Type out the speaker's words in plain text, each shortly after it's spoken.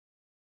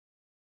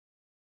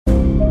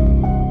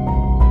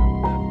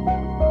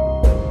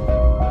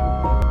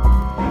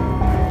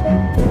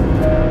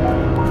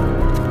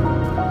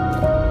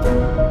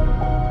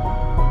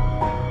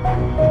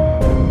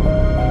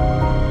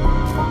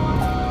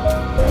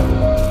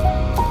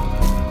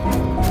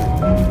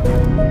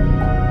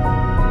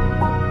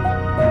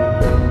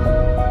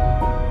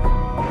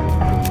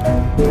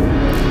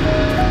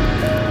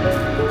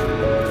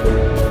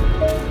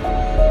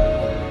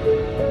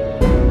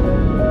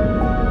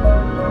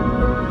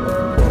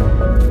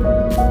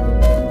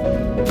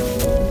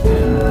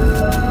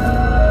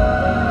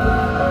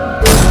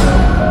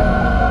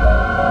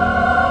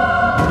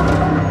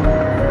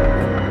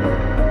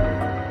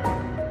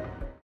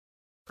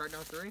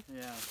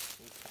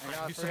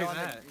play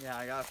that? Yeah,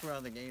 I got put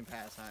on the Game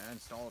Pass and I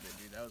installed it,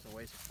 dude. That was a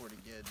waste of 40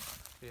 gigs.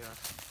 Yeah.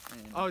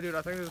 And Oh, dude,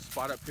 I think there's a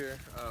spot up here.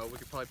 We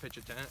could probably pitch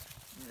a tent.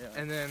 yeah.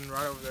 And then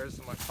right over there is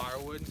some like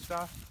firewood and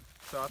stuff.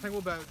 So I think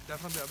we'll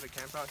definitely be able to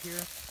camp out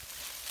here.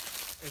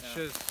 It's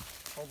just.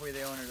 Hopefully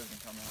the owner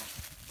doesn't come out.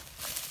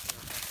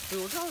 Dude,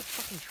 look at all this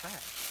fucking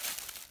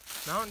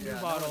trash. Mountain Dew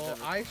Yeah, bottle,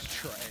 ice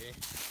tray.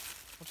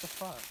 What the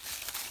fuck?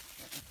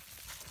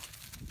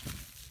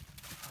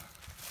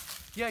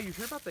 Yeah, you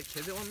hear about that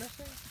kid that went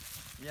missing?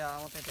 Yeah,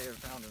 I don't think they ever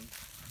found him.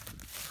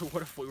 So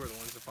what if we were the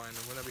ones to find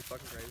him? Wouldn't that be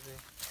fucking crazy?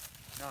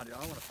 No, dude,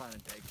 I don't want to find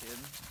a dead kid.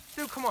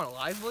 Dude, come on,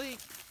 live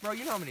leak? Bro,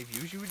 you know how many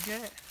views you would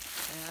get?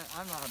 Man,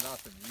 I'm not about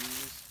the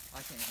views.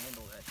 I can't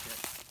handle that shit.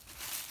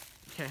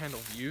 You can't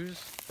handle views?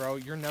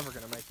 Bro, you're never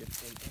gonna make it.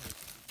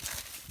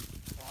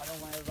 Well, I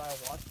don't want everybody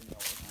watching me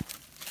all the time.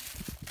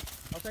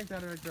 I think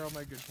that right there will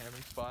make a good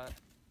camping spot.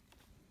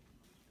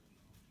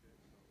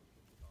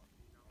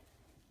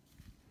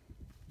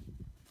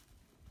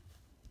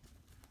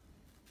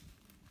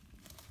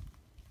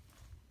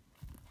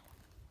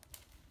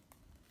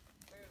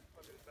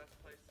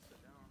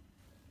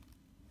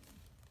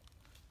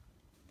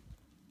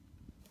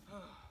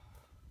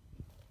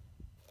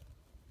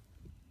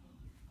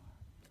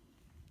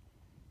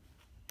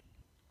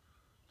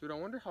 Dude, I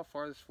wonder how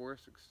far this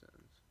forest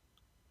extends.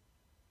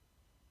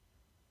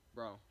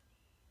 Bro.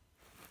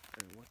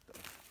 Hey, what the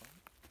fuck?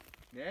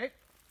 Nick?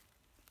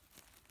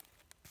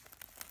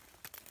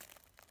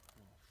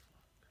 Oh,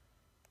 fuck.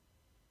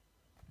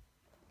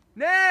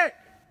 Nick!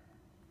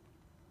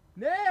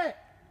 Nick!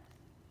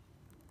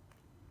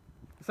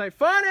 This ain't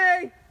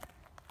funny!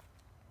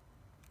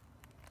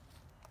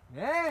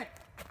 Nick!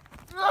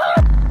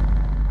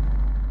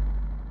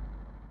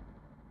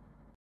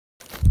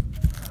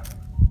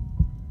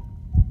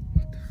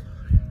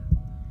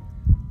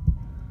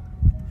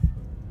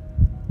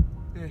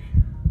 Nick.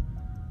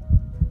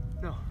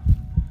 No.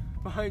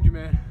 Behind you,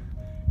 man.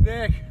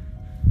 Nick.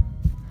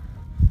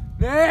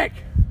 Nick!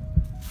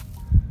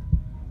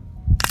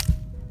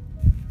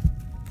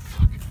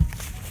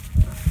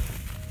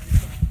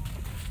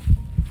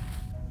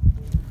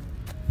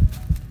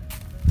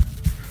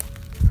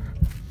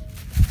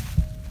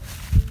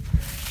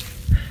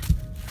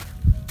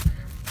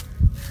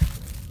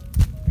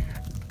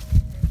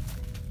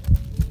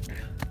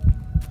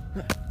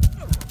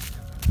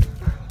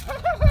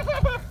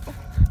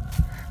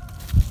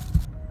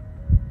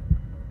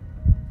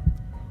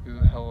 Who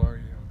the hell are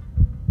you?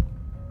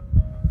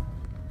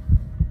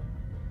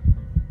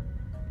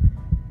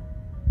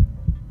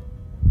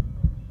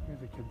 You're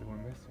the kid that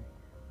went missing.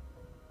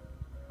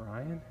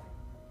 Ryan?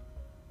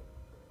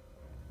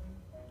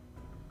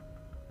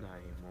 Not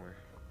anymore.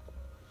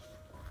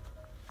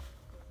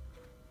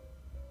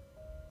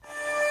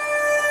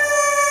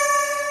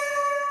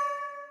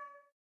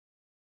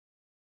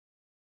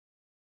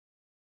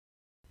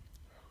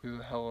 Who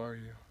the hell are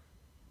you?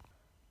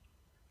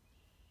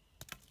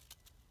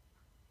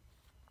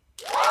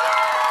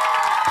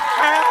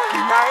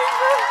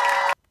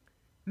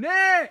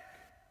 Nick!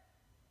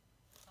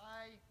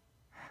 Hi.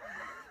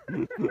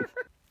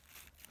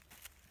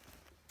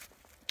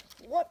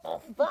 What the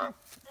fuck?